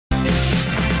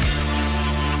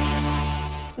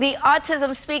The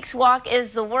Autism Speaks Walk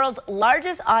is the world's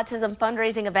largest autism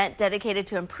fundraising event dedicated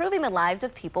to improving the lives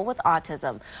of people with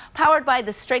autism. Powered by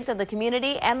the strength of the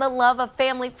community and the love of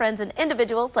family, friends, and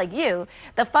individuals like you,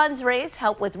 the funds raised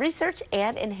help with research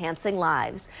and enhancing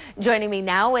lives. Joining me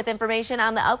now with information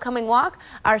on the upcoming walk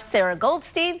are Sarah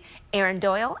Goldstein, Aaron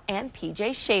Doyle, and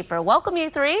PJ Schaefer. Welcome, you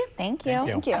three. Thank you.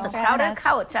 Thank you. That's a crowded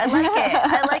couch. I like it.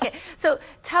 I like it. So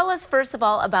tell us, first of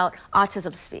all, about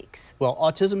Autism Speaks. Well,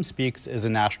 Autism Speaks is a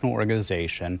national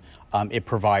organization. It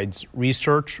provides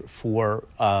research for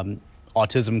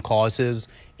autism causes.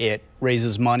 It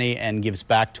raises money and gives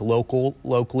back to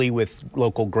locally with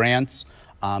local grants.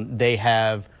 They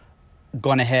have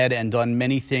gone ahead and done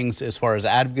many things as far as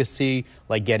advocacy,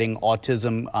 like getting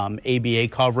autism ABA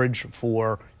coverage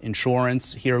for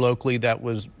insurance here locally that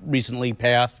was recently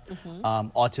passed.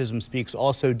 Autism Speaks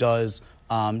also does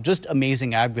just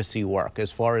amazing advocacy work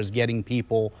as far as getting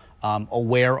people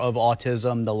aware of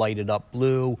autism, the Light It Up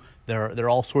Blue. There are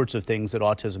all sorts of things that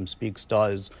Autism Speaks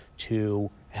does to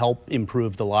help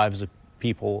improve the lives of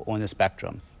people on the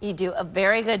spectrum. You do a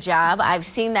very good job. I've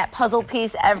seen that puzzle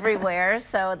piece everywhere,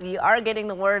 so you are getting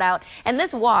the word out. And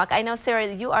this walk, I know,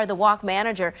 Sarah, you are the walk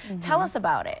manager. Tell us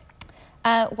about it.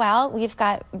 Well, we've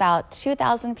got about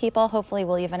 2,000 people. Hopefully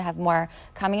we'll even have more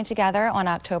coming together on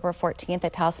October 14th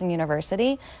at Towson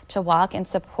University to walk in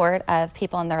support of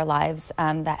people in their lives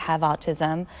that have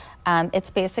autism. It's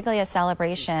basically a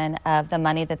celebration of the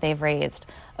money that they've raised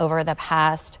over the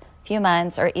past few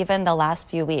months or even the last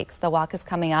few weeks. The walk is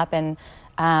coming up in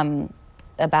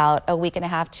about a week and a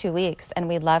half, 2 weeks, and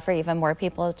we'd love for even more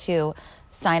people to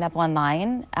sign up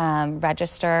online,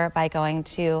 register by going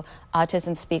to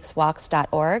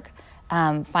autismspeakswalks.org,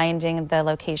 finding the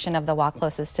location of the walk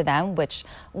closest to them, which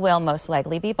will most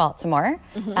likely be Baltimore,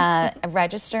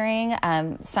 registering,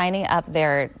 signing up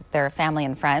their family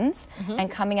and friends, and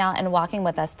coming out and walking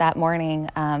with us that morning,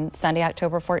 Sunday,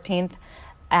 October 14th,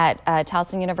 at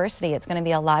Towson University. It's going to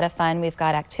be a lot of fun. We've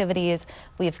got activities,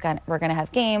 we're going to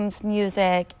have games,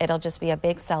 music. It'll just be a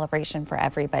big celebration for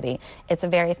everybody. It's a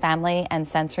very family and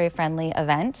sensory friendly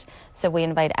event, so we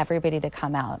invite everybody to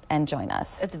come out and join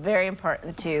us. It's very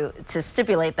important to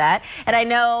stipulate that. And I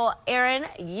know, Aaron,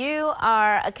 you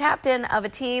are a captain of a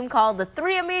team called the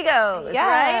Three Amigos, right? Okay,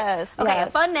 yes.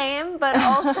 A fun name, but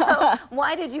also,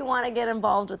 why did you want to get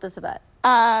involved with this event?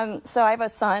 So I have a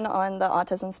son on the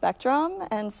autism spectrum,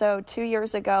 and so 2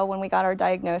 years ago when we got our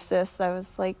diagnosis, I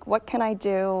was like, what can I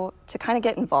do to kind of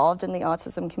get involved in the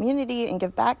autism community and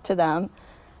give back to them?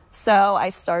 So I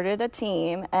started a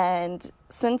team, and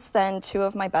since then 2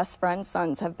 of my best friend's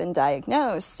sons have been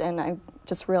diagnosed, and I'm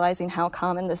just realizing how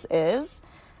common this is.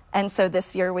 And so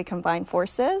this year we combined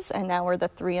forces, and now we're the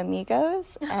Three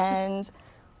Amigos, and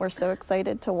we're so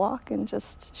excited to walk and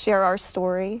just share our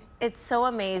story. It's so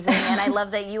amazing, and I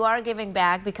love that you are giving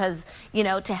back because, you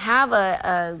know, to have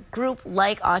a group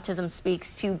like Autism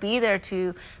Speaks, to be there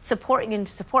to support you and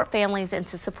to support families and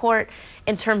to support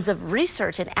in terms of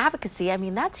research and advocacy, I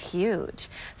mean, that's huge.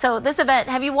 So this event,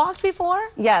 have you walked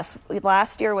before? Yes,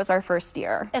 last year was our first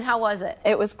year. And how was it?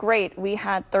 It was great. We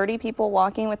had 30 people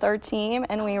walking with our team,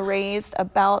 and we raised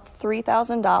about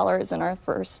 $3,000 in our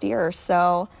first year.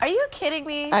 So, are you kidding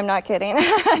me? I'm not kidding.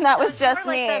 That was just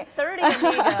like me. The 30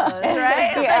 amigos,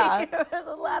 right? Yeah. Like, there's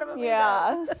a lot of amigos.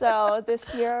 Yeah. So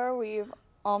this year we've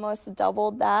almost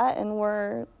doubled that, and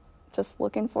we're just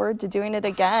looking forward to doing it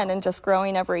again and just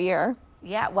growing every year.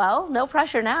 Yeah, well, no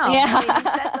pressure now. Yeah. I mean, you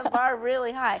set the bar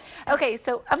really high. Okay,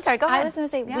 so I'm sorry, go ahead. I was going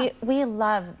to say, we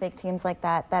love big teams like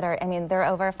that are, I mean, they're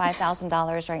over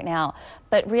 $5,000 right now.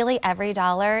 But really every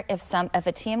dollar, if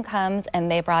a team comes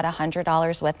and they brought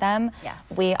 $100 with them,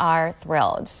 we are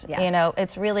thrilled. Yes. You know,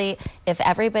 it's really, if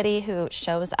everybody who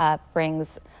shows up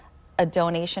brings a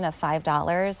donation of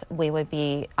 $5, we would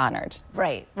be honored.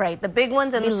 Right, right. The big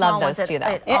ones and the small ones. We love those too,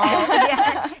 though.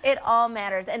 It all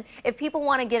matters. And if people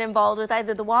want to get involved with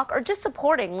either the walk or just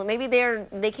supporting, maybe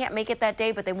they can't make it that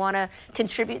day, but they want to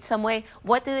contribute some way,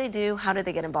 what do they do? How do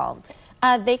they get involved?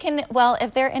 They can, well,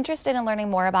 if they're interested in learning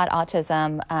more about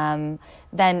autism,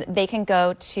 then they can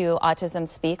go to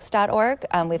autismspeaks.org.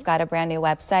 We've got a brand new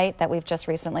website that we've just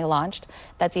recently launched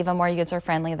that's even more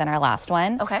user-friendly than our last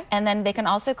one. Okay. And then they can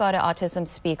also go to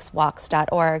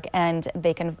autismspeakswalks.org, and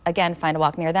they can, again, find a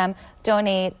walk near them,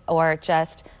 donate, or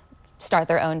just start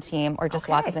their own team, or just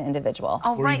walk as an individual.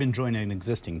 Or even join an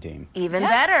existing team. Even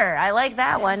better. I like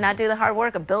that one. Not do the hard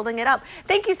work of building it up.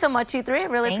 Thank you so much, you three. I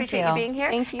really appreciate you being here.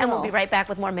 Thank you. And we'll be right back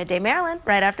with more Midday Maryland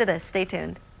right after this. Stay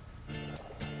tuned.